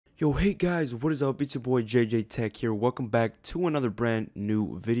Yo, hey guys, what is up? It's your boy JJ Tech here. Welcome back to another brand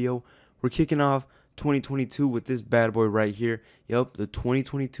new video. We're kicking off 2022 with this bad boy right here. Yup, the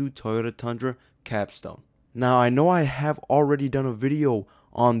 2022 Toyota Tundra Capstone. Now, I know I have already done a video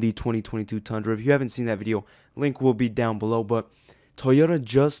on the 2022 Tundra. If you haven't seen that video, link will be down below. But Toyota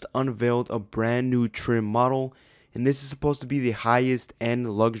just unveiled a brand new trim model, and this is supposed to be the highest end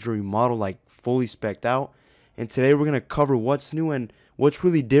luxury model, like fully spec'd out. And today we're going to cover what's new and what's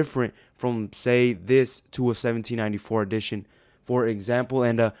really different from, say, this to a 1794 edition, for example.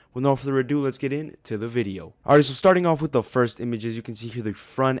 And with no further ado, let's get into the video. Alright, so starting off with the first images, you can see here the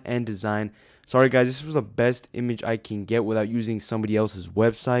front end design. Sorry guys, this was the best image I can get without using somebody else's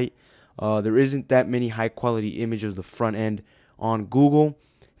website. There isn't that many high quality images of the front end on Google.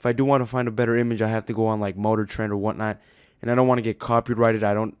 If I do want to find a better image, I have to go on like Motor Trend or whatnot, and I don't want to get copyrighted.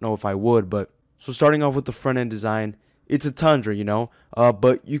 I don't know if I would, but so starting off with the front end design, it's a Tundra, you know,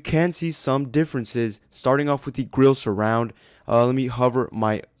 but you can see some differences. Starting off with the grille surround, let me hover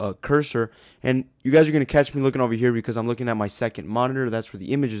my cursor, and you guys are going to catch me looking over here because I'm looking at my second monitor. That's where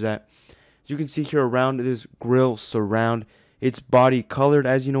the image is at. As you can see here around this grille surround, it's body colored.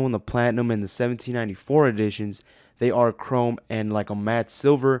 As you know, in the Platinum and the 1794 editions, they are chrome and like a matte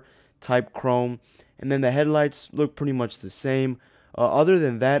silver type chrome. And then the headlights look pretty much the same. Other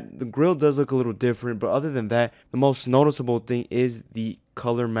than that, the grille does look a little different, but other than that, the most noticeable thing is the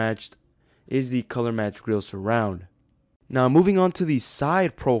color matched grille surround. Now moving on to the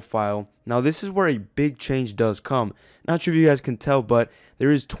side profile. Now this is where a big change does come. Not sure if you guys can tell, but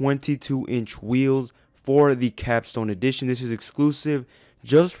there is 22-inch wheels for the Capstone edition. This is exclusive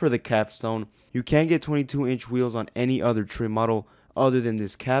just for the Capstone. You can't get 22-inch wheels on any other trim model other than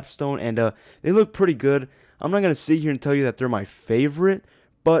this Capstone, and they look pretty good. I'm not going to sit here and tell you that they're my favorite,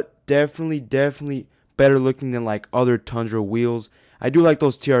 but definitely better looking than like other Tundra wheels. I do like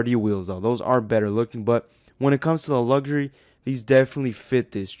those TRD wheels though. Those are better looking, but when it comes to the luxury, these definitely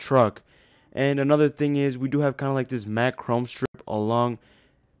fit this truck. And another thing is we do have kind of like this matte chrome strip along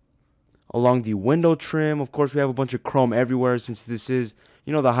the window trim. Of course, we have a bunch of chrome everywhere since this is,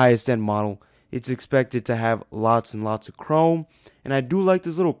 you know, the highest end model. It's expected to have lots and lots of chrome. And I do like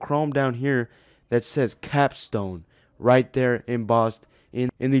this little chrome down here that says Capstone right there embossed in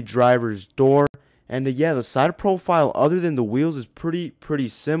the driver's door. And yeah, the side profile other than the wheels is pretty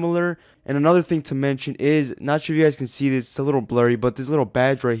similar. And another thing to mention is, not sure if you guys can see this, it's a little blurry, but this little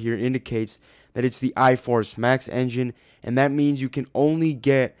badge right here indicates that it's the iForce Max engine, and that means you can only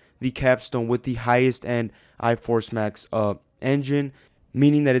get the Capstone with the highest end iForce Max engine,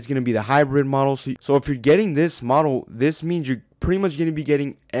 meaning that it's going to be the hybrid model. So if you're getting this model, this means you're pretty much going to be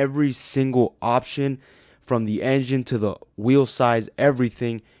getting every single option from the engine to the wheel size.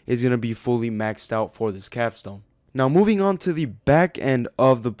 Everything is going to be fully maxed out for this Capstone. Now moving on to the back end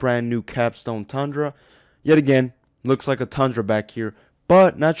of the brand new Capstone Tundra. Yet again, looks like a Tundra back here,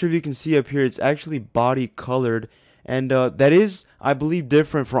 but not sure if you can see up here, it's actually body colored. And that is, I believe,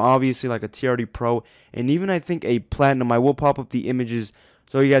 different from obviously like a TRD Pro and even I think a Platinum. I will pop up the images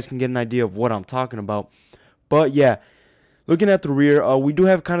so you guys can get an idea of what I'm talking about. But yeah, looking at the rear, we do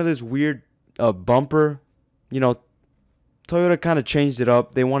have kind of this weird bumper. You know, Toyota kind of changed it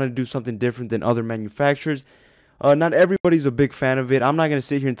up. They wanted to do something different than other manufacturers. Not everybody's a big fan of it. I'm not going to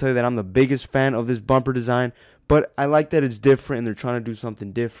sit here and tell you that I'm the biggest fan of this bumper design, but I like that it's different and they're trying to do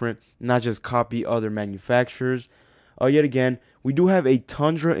something different, not just copy other manufacturers. Yet again, we do have a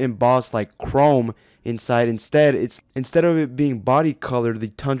Tundra embossed like chrome inside. Instead of it being body colored, the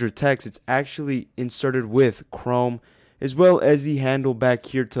Tundra text, it's actually inserted with chrome, as well as the handle back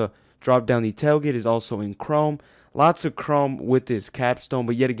here to drop down the tailgate is also in chrome. Lots of chrome with this Capstone,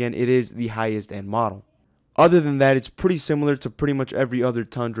 but yet again, it is the highest end model. Other than that, it's pretty similar to pretty much every other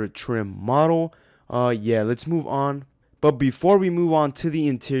Tundra trim model. Yeah, let's move on. But before we move on to the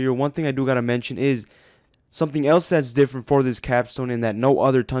interior, one thing I do gotta mention is something else that's different for this Capstone and that no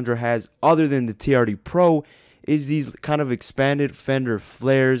other Tundra has other than the TRD Pro is these kind of expanded fender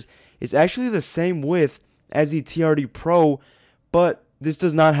flares. It's actually the same width as the TRD Pro, but this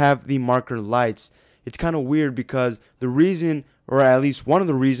does not have the marker lights. It's kind of weird because the reason, or at least one of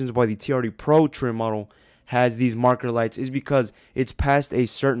the reasons why the TRD Pro trim model has these marker lights is because it's past a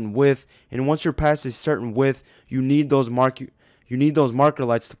certain width, and once you're past a certain width, you need those marker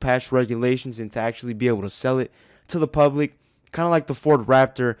lights to pass regulations and to actually be able to sell it to the public, kind of like the Ford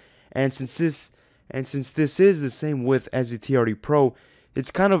Raptor. And since this is the same width as the TRD Pro,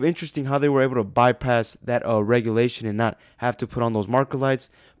 it's kind of interesting how they were able to bypass that regulation and not have to put on those marker lights.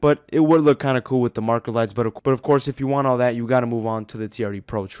 But it would look kind of cool with the marker lights. But of course, if you want all that, you got to move on to the TRD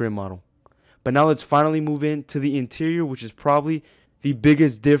Pro trim model. But now let's finally move into the interior, which is probably the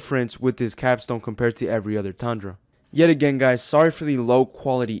biggest difference with this Capstone compared to every other Tundra. Yet again, guys, sorry for the low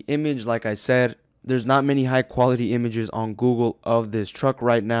quality image. Like I said, there's not many high quality images on Google of this truck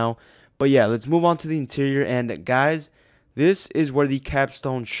right now. But yeah, let's move on to the interior. And guys, this is where the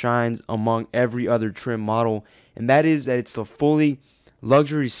Capstone shines among every other trim model, and that is that it's a fully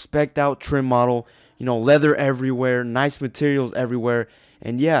luxury spec'd out trim model. You know, leather everywhere, nice materials everywhere,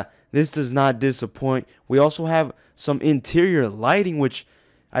 and yeah, this does not disappoint. We also have some interior lighting, which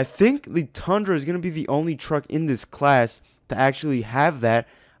I think the Tundra is going to be the only truck in this class to actually have that.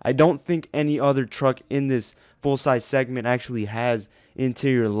 I don't think any other truck in this full-size segment actually has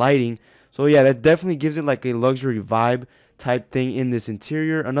interior lighting. So yeah, that definitely gives it like a luxury vibe type thing in this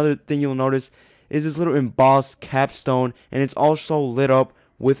interior. Another thing you'll notice is this little embossed capstone, and it's also lit up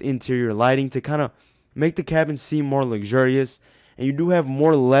with interior lighting to kind of make the cabin seem more luxurious. And you do have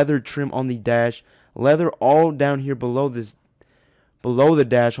more leather trim on the dash, leather all down here below the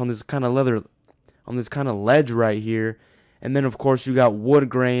dash on this kind of leather, on this kind of ledge right here. And then of course you got wood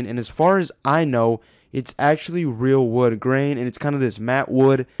grain, and as far as I know, it's actually real wood grain, and it's kind of this matte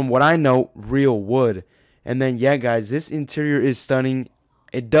wood. From what I know, real wood. And then yeah, guys, this interior is stunning.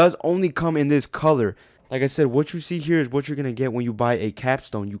 It does only come in this color. Like I said, what you see here is what you're going to get when you buy a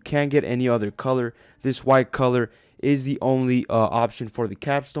Capstone. You can't get any other color. This white color is the only option for the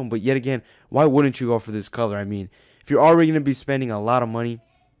Capstone. But yet again, why wouldn't you go for this color? I mean, if you're already going to be spending a lot of money,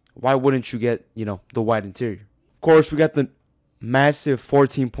 why wouldn't you get, you know, the white interior? Of course, we got the massive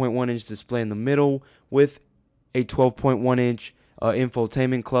 14.1 inch display in the middle with a 12.1 inch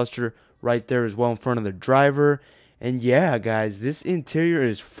infotainment cluster right there as well in front of the driver. And yeah, guys, this interior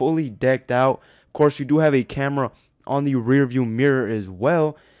is fully decked out. Of course, you do have a camera on the rear view mirror as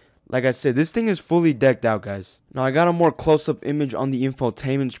well. Like I said, this thing is fully decked out, guys. Now, I got a more close-up image on the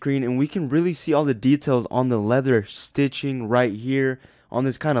infotainment screen, and we can really see all the details on the leather stitching right here on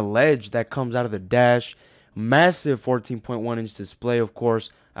this kind of ledge that comes out of the dash. Massive 14.1 inch display, of course.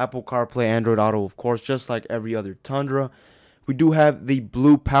 Apple CarPlay, Android Auto, of course, just like every other Tundra. We do have the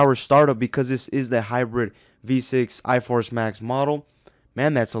blue power startup because this is the hybrid V6 iForce Max model.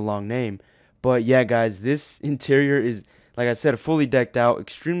 Man, that's a long name. But yeah, guys, this interior is, like I said, fully decked out,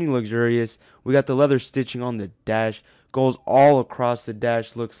 extremely luxurious. We got the leather stitching on the dash, goes all across the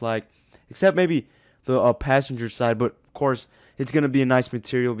dash, looks like, except maybe the passenger side. But of course, it's going to be a nice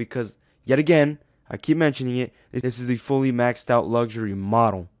material because, yet again, I keep mentioning it, this is the fully maxed out luxury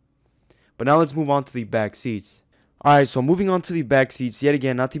model. But now let's move on to the back seats. Alright, so moving on to the back seats, yet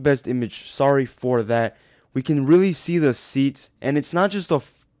again, not the best image, sorry for that. We can really see the seats, and it's not just a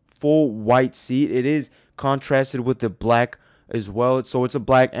full white seat, it is contrasted with the black as well. So it's a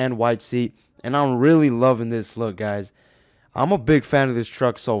black and white seat, and I'm really loving this look, guys. I'm a big fan of this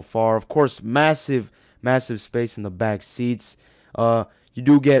truck so far. Of course, massive space in the back seats. You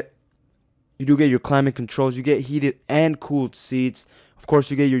do get your climate controls, you get heated and cooled seats. Of course,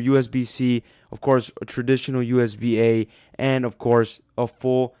 you get your USB-C, of course, a traditional USB-A, and of course, a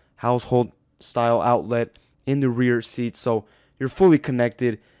full household style outlet in the rear seat. So you're fully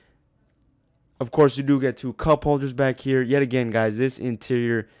connected. Of course, you do get two cup holders back here. Yet again, guys, this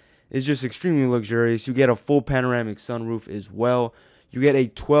interior is just extremely luxurious. You get a full panoramic sunroof as well. You get a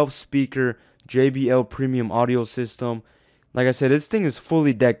 12-speaker JBL premium audio system. Like I said, this thing is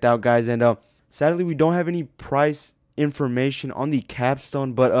fully decked out, guys. And sadly, we don't have any price information on the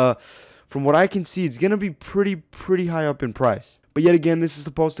Capstone, but from what I can see, it's gonna be pretty high up in price. But yet again, this is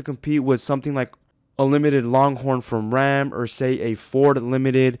supposed to compete with something like a limited Longhorn from Ram, or say a Ford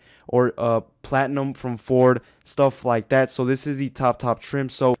Limited, or a Platinum from Ford, stuff like that. So this is the top trim.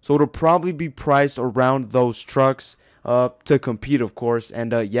 So it'll probably be priced around those trucks to compete, of course.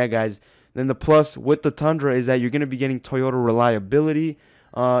 And yeah, guys, then the plus with the Tundra is that you're gonna be getting Toyota reliability.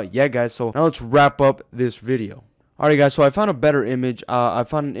 Yeah, guys. So now let's wrap up this video. Alright, guys, so I found a better image. I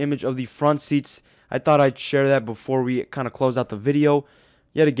found an image of the front seats. I thought I'd share that before we kind of close out the video.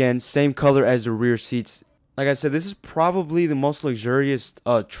 Yet again, same color as the rear seats. Like I said, this is probably the most luxurious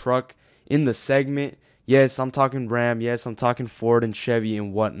truck in the segment. Yes, I'm talking Ram. Yes, I'm talking Ford and Chevy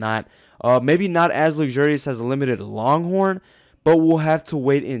and whatnot. Maybe not as luxurious as a limited Longhorn, but we'll have to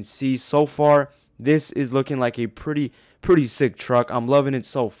wait and see. So far, this is looking like a pretty sick truck. I'm loving it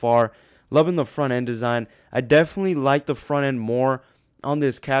so far. Loving the front end design. I definitely like the front end more on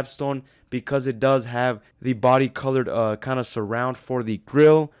this Capstone because it does have the body colored kind of surround for the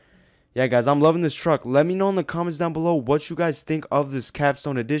grille. Yeah, guys, I'm loving this truck. Let me know in the comments down below what you guys think of this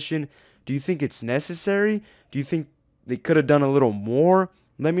Capstone edition. Do you think it's necessary? Do you think they could have done a little more?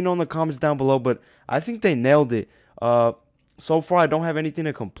 Let me know in the comments down below, but I think they nailed it. So far, I don't have anything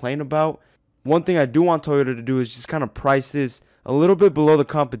to complain about. One thing I do want Toyota to do is just kind of price this a little bit below the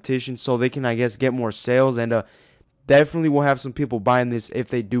competition so they can, I guess, get more sales. And definitely will have some people buying this if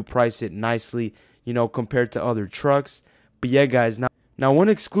they do price it nicely, you know, compared to other trucks. But yeah, guys, now one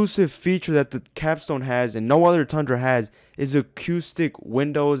exclusive feature that the Capstone has and no other Tundra has is acoustic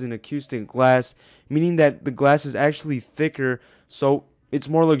windows and acoustic glass, meaning that the glass is actually thicker, so it's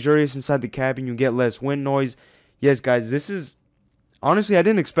more luxurious inside the cabin. You get less wind noise. Yes, guys, this is honestly, I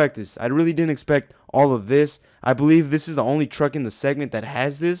didn't expect this. I really didn't expect all of this. I believe this is the only truck in the segment that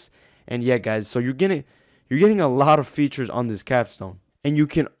has this. And yeah, guys, so you're getting a lot of features on this Capstone. And you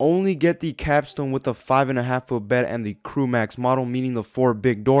can only get the Capstone with the 5.5-foot bed and the Crew Max model, meaning the 4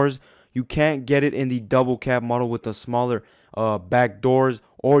 big doors. You can't get it in the double cab model with the smaller back doors,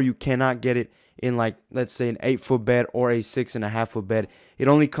 or you cannot get it in, like, let's say an 8-foot bed or a 6.5-foot bed. It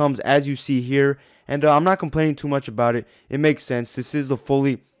only comes as you see here, and I'm not complaining too much about it. It makes sense. This is the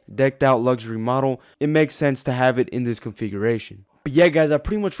fully decked out luxury model. It makes sense to have it in this configuration. But yeah, guys, that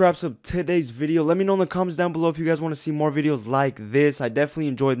pretty much wraps up today's video. Let me know in the comments down below if you guys want to see more videos like this. I definitely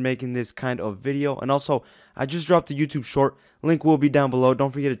enjoyed making this kind of video. And also, I just dropped a YouTube short. Link will be down below.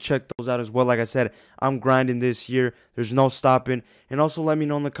 Don't forget to check those out as well. Like I said, I'm grinding this year. There's no stopping. And also, let me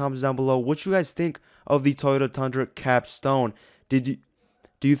know in the comments down below what you guys think of the Toyota Tundra Capstone. Do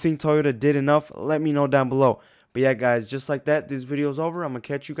you think Toyota did enough? Let me know down below. But yeah, guys, just like that, this video is over. I'm going to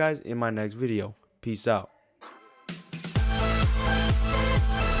catch you guys in my next video. Peace out.